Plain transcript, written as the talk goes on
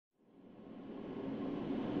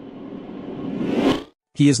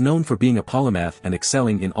He is known for being a polymath and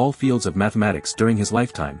excelling in all fields of mathematics during his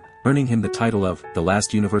lifetime, earning him the title of the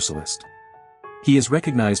last Universalist. He is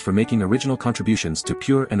recognized for making original contributions to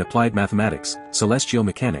pure and applied mathematics, celestial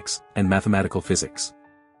mechanics, and mathematical physics.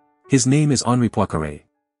 His name is Henri Poincaré.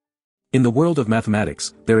 In the world of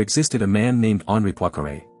mathematics, there existed a man named Henri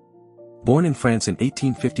Poincaré. Born in France in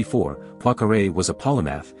 1854, Poincaré was a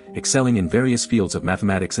polymath, excelling in various fields of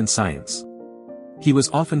mathematics and science. He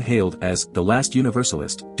was often hailed as the last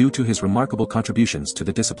Universalist due to his remarkable contributions to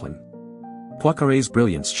the discipline. Poincaré's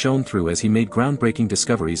brilliance shone through as he made groundbreaking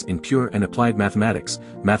discoveries in pure and applied mathematics,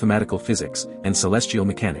 mathematical physics, and celestial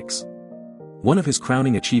mechanics. One of his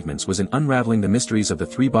crowning achievements was in unraveling the mysteries of the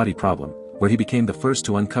three-body problem, where he became the first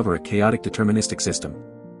to uncover a chaotic deterministic system.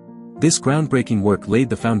 This groundbreaking work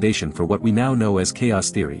laid the foundation for what we now know as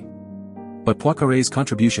chaos theory. But Poincaré's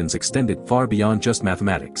contributions extended far beyond just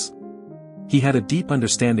mathematics. He had a deep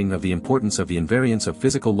understanding of the importance of the invariance of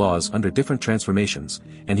physical laws under different transformations,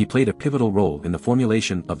 and he played a pivotal role in the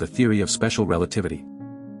formulation of the theory of special relativity.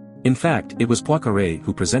 In fact, it was Poincaré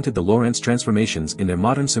who presented the Lorentz transformations in their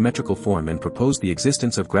modern symmetrical form and proposed the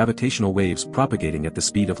existence of gravitational waves propagating at the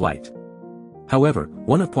speed of light. However,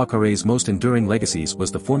 one of Poincaré's most enduring legacies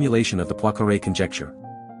was the formulation of the Poincaré conjecture.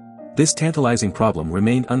 This tantalizing problem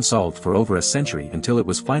remained unsolved for over a century until it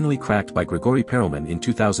was finally cracked by Grigori Perelman in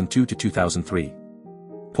 2002 to 2003.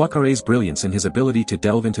 Poincaré's brilliance and his ability to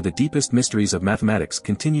delve into the deepest mysteries of mathematics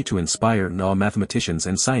continue to inspire and awe mathematicians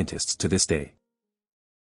and scientists to this day.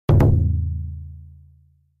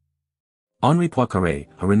 Henri Poincaré,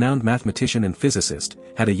 a renowned mathematician and physicist,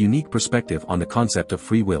 had a unique perspective on the concept of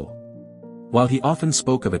free will. While he often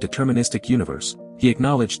spoke of a deterministic universe, he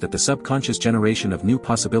acknowledged that the subconscious generation of new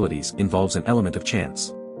possibilities involves an element of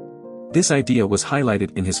chance. This idea was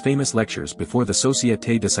highlighted in his famous lectures before the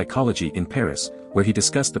Société de Psychologie in Paris, where he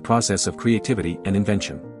discussed the process of creativity and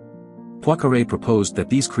invention. Poincaré proposed that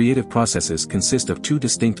these creative processes consist of two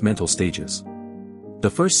distinct mental stages. The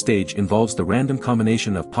first stage involves the random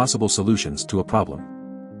combination of possible solutions to a problem.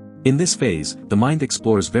 In this phase, the mind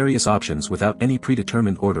explores various options without any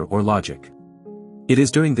predetermined order or logic. It is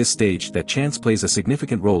during this stage that chance plays a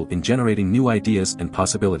significant role in generating new ideas and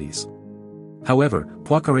possibilities. However,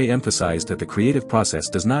 Poincaré emphasized that the creative process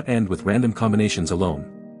does not end with random combinations alone.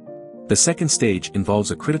 The second stage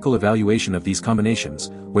involves a critical evaluation of these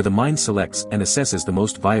combinations, where the mind selects and assesses the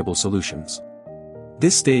most viable solutions.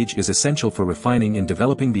 This stage is essential for refining and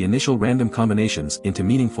developing the initial random combinations into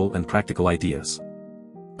meaningful and practical ideas.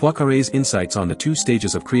 Poincaré's insights on the two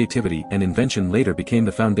stages of creativity and invention later became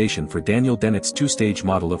the foundation for Daniel Dennett's two-stage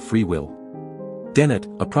model of free will. Dennett,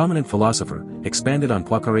 a prominent philosopher, expanded on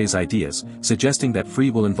Poincaré's ideas, suggesting that free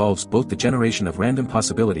will involves both the generation of random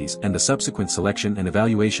possibilities and the subsequent selection and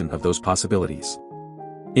evaluation of those possibilities.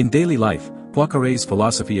 In daily life, Poincaré's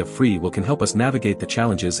philosophy of free will can help us navigate the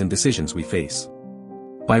challenges and decisions we face.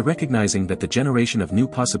 By recognizing that the generation of new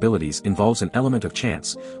possibilities involves an element of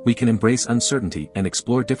chance, we can embrace uncertainty and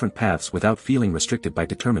explore different paths without feeling restricted by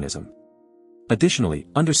determinism. Additionally,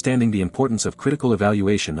 understanding the importance of critical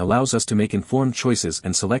evaluation allows us to make informed choices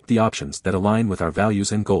and select the options that align with our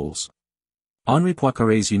values and goals. Henri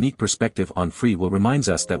Poincaré's unique perspective on free will reminds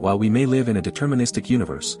us that while we may live in a deterministic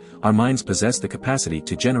universe, our minds possess the capacity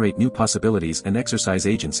to generate new possibilities and exercise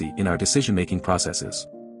agency in our decision-making processes.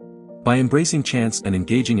 By embracing chance and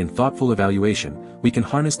engaging in thoughtful evaluation, we can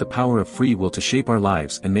harness the power of free will to shape our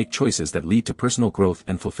lives and make choices that lead to personal growth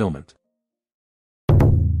and fulfillment.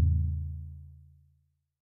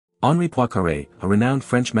 Henri Poincaré, a renowned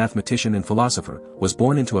French mathematician and philosopher, was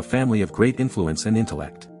born into a family of great influence and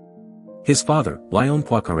intellect. His father, Léon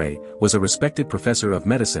Poincaré, was a respected professor of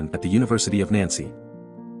medicine at the University of Nancy.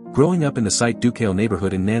 Growing up in the Cité-Ducale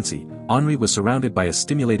neighborhood in Nancy, Henri was surrounded by a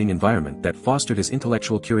stimulating environment that fostered his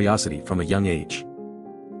intellectual curiosity from a young age.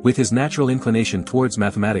 With his natural inclination towards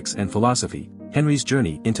mathematics and philosophy, Henri's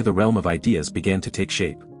journey into the realm of ideas began to take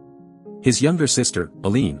shape. His younger sister,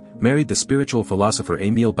 Aline, married the spiritual philosopher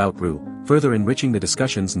Émile Boutroux, further enriching the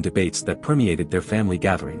discussions and debates that permeated their family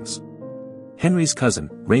gatherings. Henri's cousin,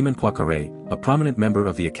 Raymond Poincaré, a prominent member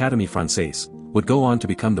of the Académie Française, would go on to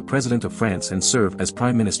become the President of France and serve as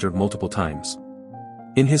Prime Minister multiple times.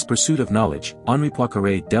 In his pursuit of knowledge, Henri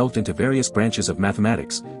Poincaré delved into various branches of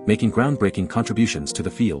mathematics, making groundbreaking contributions to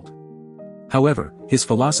the field. However, his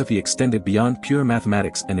philosophy extended beyond pure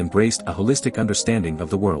mathematics and embraced a holistic understanding of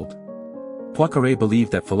the world. Poincaré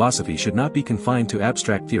believed that philosophy should not be confined to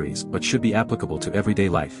abstract theories but should be applicable to everyday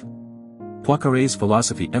life. Poincaré's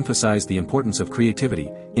philosophy emphasized the importance of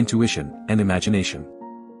creativity, intuition, and imagination.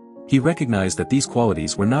 He recognized that these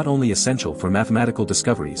qualities were not only essential for mathematical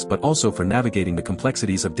discoveries but also for navigating the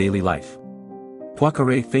complexities of daily life.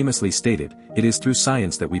 Poincaré famously stated, "It is through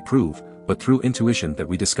science that we prove, but through intuition that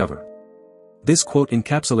we discover." This quote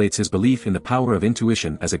encapsulates his belief in the power of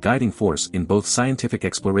intuition as a guiding force in both scientific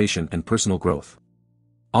exploration and personal growth.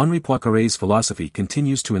 Henri Poincaré's philosophy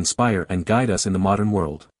continues to inspire and guide us in the modern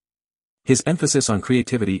world. His emphasis on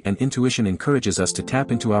creativity and intuition encourages us to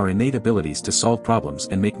tap into our innate abilities to solve problems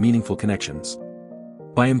and make meaningful connections.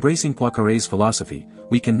 By embracing Poincaré's philosophy,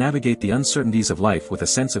 we can navigate the uncertainties of life with a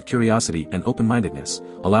sense of curiosity and open-mindedness,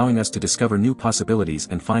 allowing us to discover new possibilities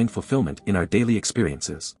and find fulfillment in our daily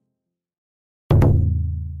experiences.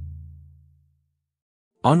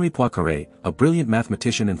 Henri Poincaré, a brilliant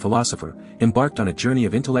mathematician and philosopher, embarked on a journey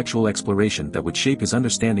of intellectual exploration that would shape his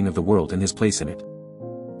understanding of the world and his place in it.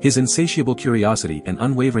 His insatiable curiosity and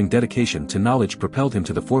unwavering dedication to knowledge propelled him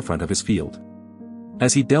to the forefront of his field.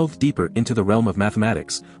 As he delved deeper into the realm of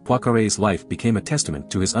mathematics, Poincaré's life became a testament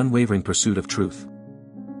to his unwavering pursuit of truth.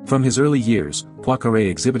 From his early years, Poincaré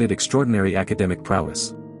exhibited extraordinary academic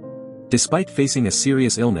prowess. Despite facing a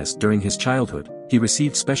serious illness during his childhood, he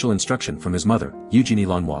received special instruction from his mother, Eugénie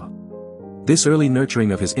Lannoy. This early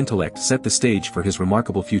nurturing of his intellect set the stage for his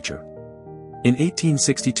remarkable future. In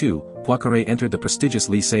 1862, Poincaré entered the prestigious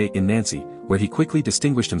lycée in Nancy, where he quickly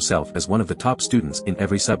distinguished himself as one of the top students in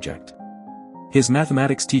every subject. His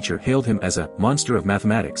mathematics teacher hailed him as a monster of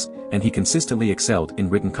mathematics, and he consistently excelled in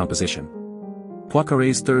written composition.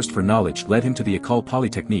 Poincaré's thirst for knowledge led him to the École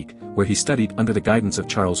Polytechnique, where he studied under the guidance of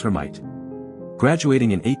Charles Hermite.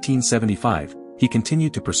 Graduating in 1875, he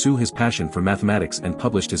continued to pursue his passion for mathematics and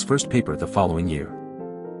published his first paper the following year.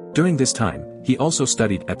 During this time, he also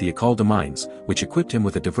studied at the École des Mines, which equipped him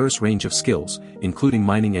with a diverse range of skills, including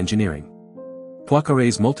mining engineering.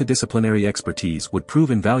 Poincaré's multidisciplinary expertise would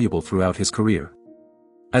prove invaluable throughout his career.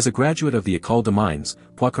 As a graduate of the École des Mines,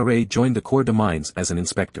 Poincaré joined the Corps des Mines as an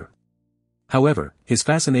inspector. However, his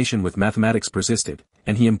fascination with mathematics persisted,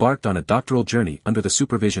 and he embarked on a doctoral journey under the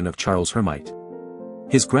supervision of Charles Hermite.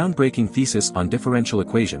 His groundbreaking thesis on differential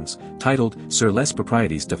equations, titled Sur les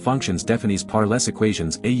propriétés de fonctions définies par les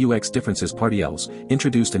équations aux différences partielles,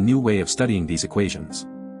 introduced a new way of studying these equations.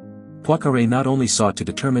 Poincaré not only sought to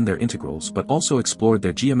determine their integrals but also explored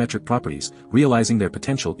their geometric properties, realizing their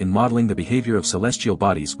potential in modeling the behavior of celestial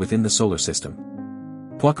bodies within the solar system.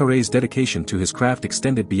 Poincaré's dedication to his craft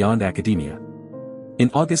extended beyond academia. In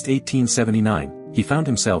August 1879, he found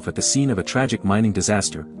himself at the scene of a tragic mining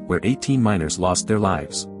disaster, where 18 miners lost their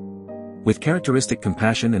lives. With characteristic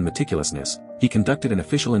compassion and meticulousness, he conducted an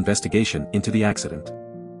official investigation into the accident.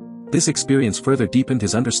 This experience further deepened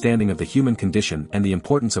his understanding of the human condition and the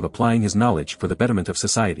importance of applying his knowledge for the betterment of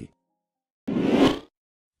society.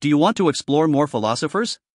 Do you want to explore more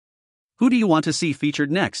philosophers? Who do you want to see featured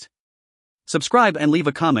next? Subscribe and leave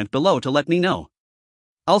a comment below to let me know.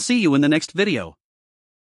 I'll see you in the next video.